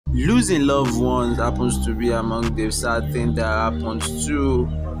Losing loved ones happens to be among the sad things that happens to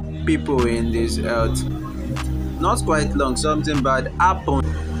people in this earth. Not quite long, something bad happened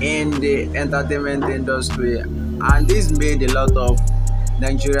in the entertainment industry, and this made a lot of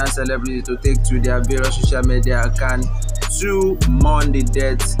Nigerian celebrities to take to their various social media accounts to mourn the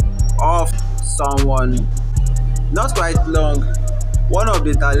death of someone. Not quite long, one of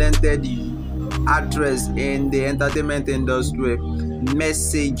the talented actress in the entertainment industry,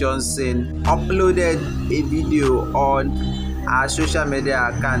 Johson, uploaded a video on her social media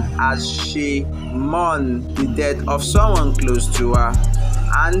account as she mourned the death of someone close to her,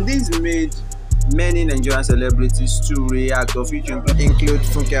 and this made many Nigerian celebrities to react, of which include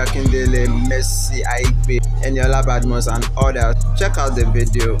Funke Akindele, Mercy Aigbe, Eniola Badmus, and others. Check out the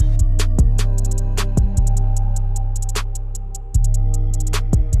video.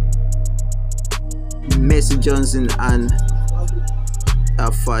 Johson and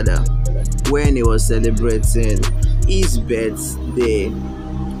her father when he was celebrating his birthday.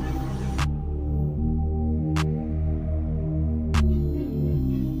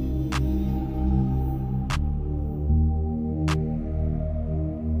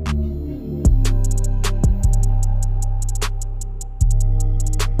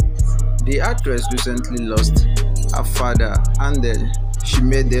 The actress recently lost her father, and then she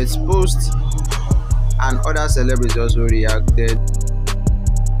made this post, and other celebrities also reacted.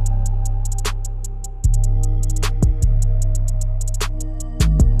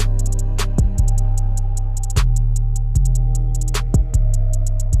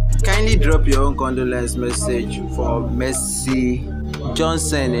 Kindly drop your own condolence message for Mercy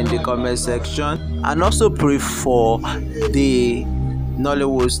Johson in the comment section, and also pray for the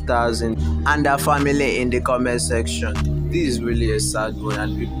Nollywood stars and their family in the comment section. This is really a sad one,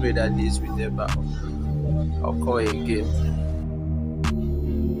 and we pray that this will never occur again.